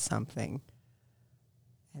done something.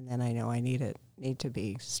 And then I know I need to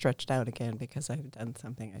be stretched out again because I've done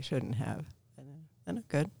something I shouldn't have. And then I'm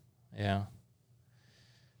good. Yeah.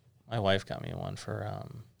 My wife got me one for,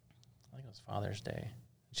 I think it was Father's Day.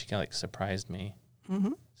 She kind of like surprised me.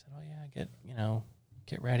 Mm-hmm. Said, oh yeah,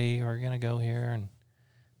 get ready. We're going to go here and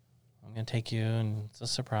I'm going to take you and it's a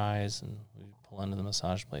surprise. And we pull into the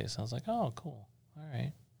massage place. I was like, oh, cool. All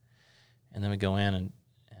right. And then we go in and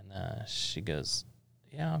she goes,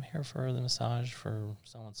 yeah, I'm here for the massage for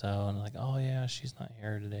so-and-so. And I'm like, oh, yeah, she's not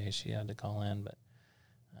here today. She had to call in. But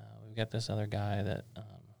we've got this other guy that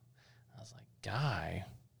I was like, guy?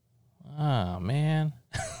 Oh, man.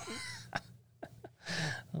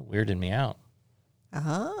 That weirded me out.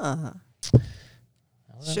 Ah.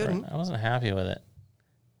 I wasn't happy with it.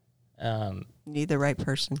 Need the right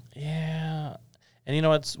person. Yeah. And you know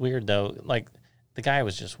what's weird, though? Like, the guy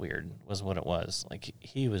was just weird, was what it was. Like,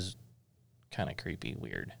 he was kind of creepy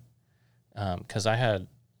weird. Because I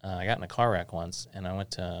got in a car wreck once, and I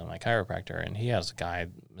went to my chiropractor, and he has a guy,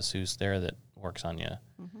 masseuse there, that works on you.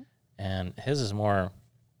 Mm-hmm. And his is more,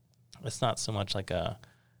 it's not so much like a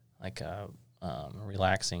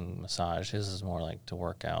relaxing massage. His is more like to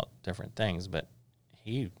work out different things, but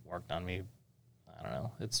he worked on me. I don't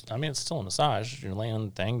know. It's still a massage. You're laying on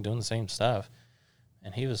the thing, doing the same stuff.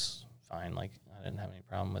 And he was fine. Like, I didn't have any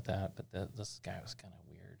problem with that, but this guy was kind of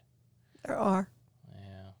weird. There are.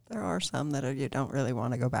 Yeah. There are some that you don't really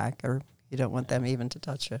want to go back, or you don't want them even to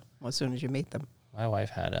touch you as soon as you meet them. My wife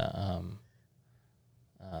had a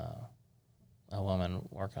woman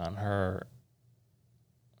work on her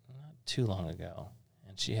not too long ago,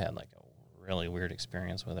 and she had like a really weird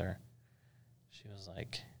experience with her. She was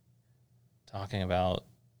like talking about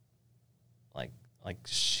like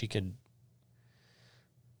she could,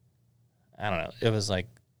 I don't know. It was like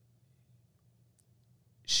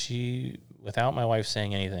she, without my wife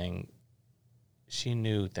saying anything, she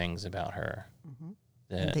knew things about her. Mm-hmm.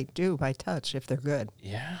 That, and they do by touch if they're good.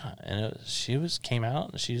 Yeah, and came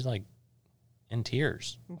out and she's like in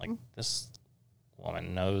tears. Mm-hmm. Like, this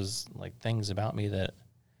woman knows like things about me that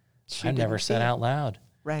I never said out loud.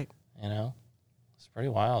 Right. You know, it's pretty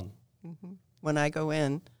wild. Mm-hmm. When I go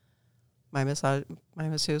in, my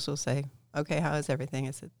masseuse will say, "Okay, how is everything?"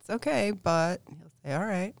 I said, "It's okay," but he'll say, "All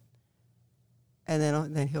right," and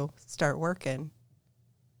then he'll start working,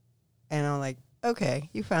 and I'm like, "Okay,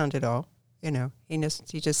 you found it all." You know, he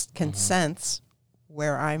just can sense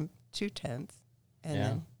where I'm too tense,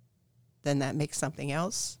 and then that makes something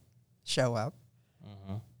else show up,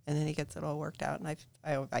 and then he gets it all worked out. And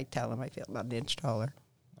I tell him I feel about an inch taller.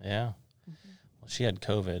 Yeah. Well, she had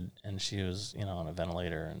COVID, and she was on a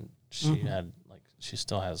ventilator, and she had she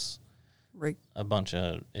still has a bunch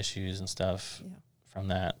of issues and stuff from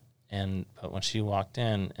that. But when she walked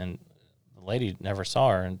in, and the lady never saw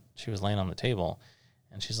her, and she was laying on the table,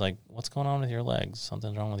 and she's like, "What's going on with your legs?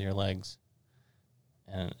 Something's wrong with your legs."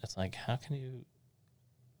 And it's like, how can you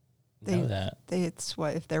know that? It's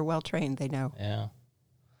what, if they're well trained, they know. Yeah,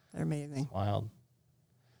 They're amazing. it's wild.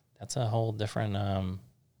 That's a whole different,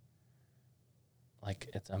 like,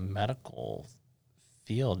 it's a medical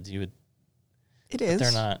field. You would. It is.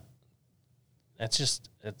 They're not. It's just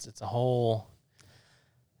it's a whole.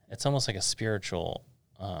 It's almost like a spiritual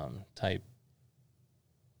type.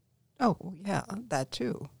 Oh, yeah, that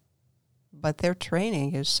too. But their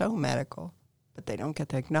training is so medical, but they don't get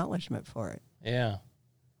the acknowledgement for it. Yeah.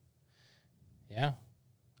 Yeah.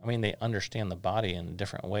 I mean, they understand the body in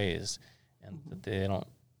different ways, and that they don't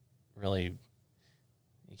really.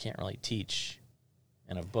 You can't really teach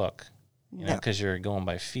in a book, you know, because you're going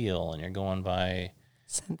by feel and you're going by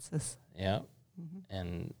senses. Yeah.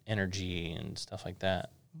 And energy and stuff like that.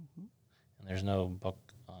 And there's no book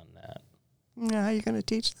on that. Yeah, how are you going to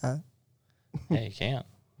teach that? Yeah, you can't.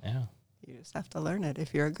 Yeah. You just have to learn it.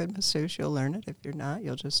 If you're a good masseuse, you'll learn it. If you're not,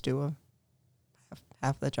 you'll just do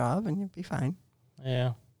half the job and you'll be fine.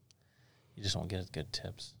 Yeah. You just won't get as good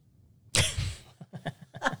tips.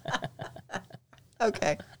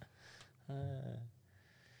 Okay.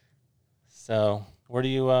 So where do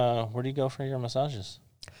you go for your massages?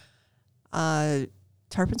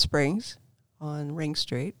 Tarpon Springs on Ring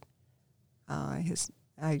Street. I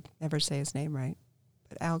never say his name right,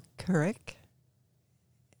 but Al Couric,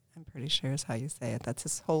 I'm pretty sure is how you say it. That's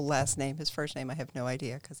his whole last name. His first name I have no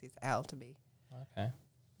idea because he's Al to me. Okay.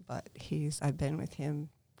 But I've been with him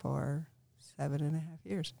for 7.5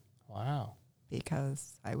 years. Wow.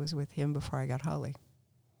 Because I was with him before I got Holly.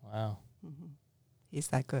 Wow. He's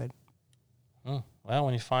that good. Well,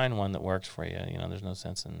 when you find one that works for you, you know, there's no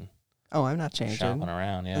sense in I'm not changing. shopping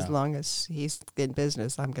around. Yeah. As long as he's in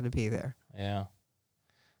business, I'm going to be there. Yeah. Well,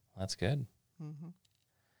 that's good. What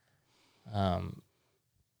was I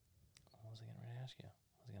going to ask you?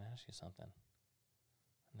 I was going to ask you something.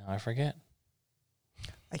 Now I forget.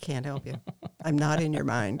 I can't help you. I'm not in your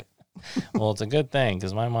mind. Well, it's a good thing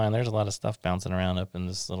because my mind, there's a lot of stuff bouncing around up in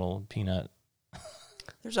this little peanut.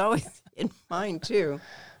 There's always in mine, too.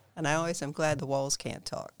 And I always am glad the walls can't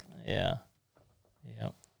talk. Yeah.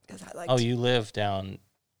 Yep. I like you live down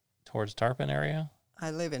towards Tarpon area?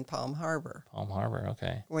 I live in Palm Harbor. Palm Harbor,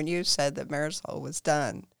 okay. When you said that Marisol was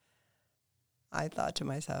done, I thought to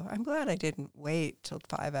myself, I'm glad I didn't wait till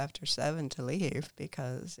 5 after 7 to leave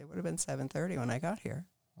because it would have been 7:30 when I got here.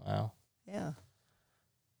 Wow. Yeah.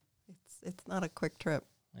 It's not a quick trip.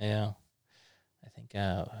 Yeah. I think who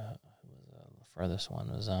was the furthest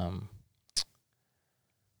one was one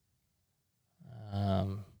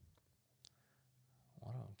of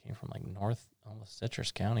them came from like north, almost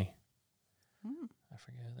Citrus County. I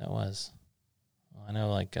forget who that was. Well, I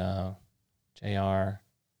know like JR.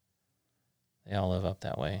 They all live up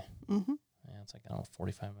that way. Yeah, it's like,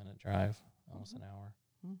 45-minute drive, almost an hour.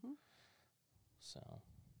 So.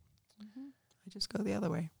 I just go the other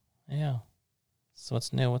way. Yeah. So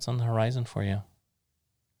what's new? What's on the horizon for you?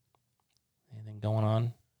 Anything going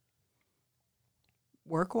on?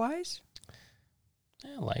 Work-wise?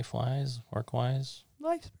 Yeah, life-wise, work-wise.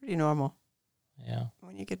 Life's pretty normal. Yeah.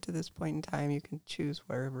 When you get to this point in time, you can choose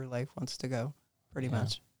wherever life wants to go, pretty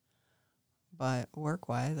much. But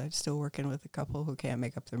work-wise, I'm still working with a couple who can't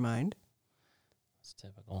make up their mind. It's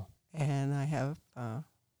typical. And I have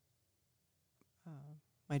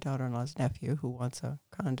my daughter-in-law's nephew who wants a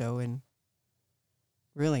condo in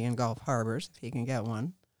Gulf Harbors, if he can get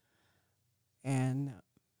one. And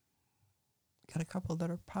got a couple that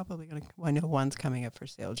are probably going to, I know one's coming up for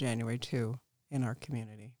sale January 2 in our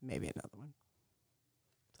community, maybe another one.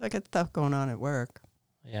 So I got stuff going on at work.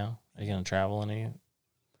 Yeah. Are you going to travel any?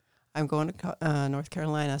 I'm going to North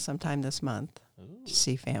Carolina sometime this month to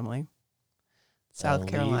see family. South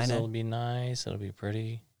Carolina. It'll be nice. It'll be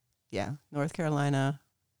pretty. Yeah, North Carolina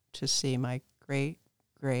to see my great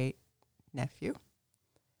nephew,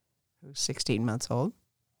 who's 16 months old.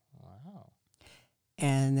 Wow.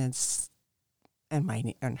 And then his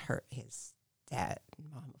dad and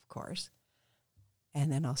mom, of course. And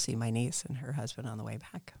then I'll see my niece and her husband on the way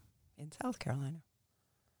back in South Carolina.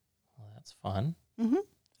 Well, that's fun.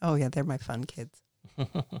 Oh, yeah, they're my fun kids.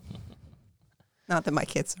 Not that my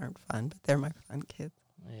kids aren't fun, but they're my fun kids.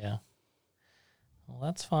 Yeah. Well,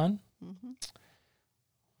 that's fun.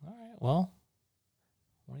 All right. Well,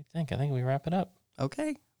 what do you think? I think we wrap it up.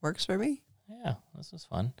 Okay, works for me. Yeah, this was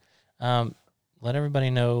fun. Let everybody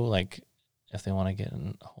know, like, if they want to get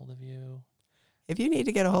a hold of you. If you need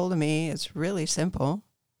to get a hold of me, it's really simple.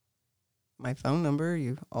 My phone number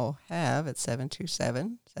you all have at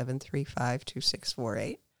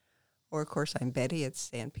 727-735-2648. Or, of course, I'm Betty at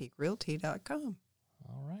SandPeakRealty.com.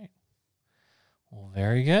 All right. Well,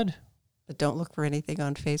 very good. But don't look for anything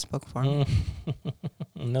on Facebook for me.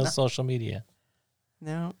 No social media.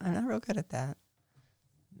 No, I'm not real good at that.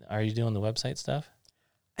 Are you doing the website stuff?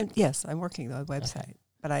 Yes, I'm working on the website,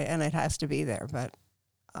 and it has to be there. But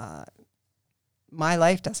my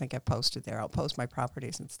life doesn't get posted there. I'll post my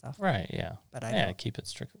properties and stuff. Right. Yeah. But keep it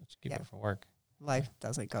strict. Keep it for work. Life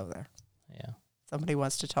doesn't go there. Yeah. Somebody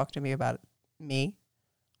wants to talk to me about me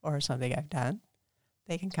or something I've done,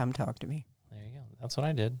 they can come talk to me. There you go. That's what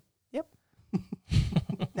I did. Yep.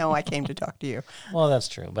 No, I came to talk to you. Well, that's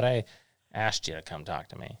true, but I asked you to come talk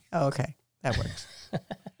to me. Oh, okay. That works.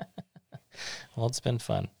 Well, it's been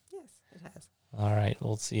fun. Yes, it has. All right.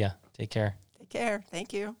 We'll see ya. Take care. Take care.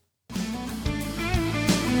 Thank you.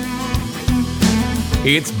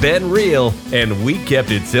 It's been real, and we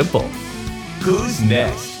kept it simple. Who's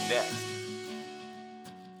next?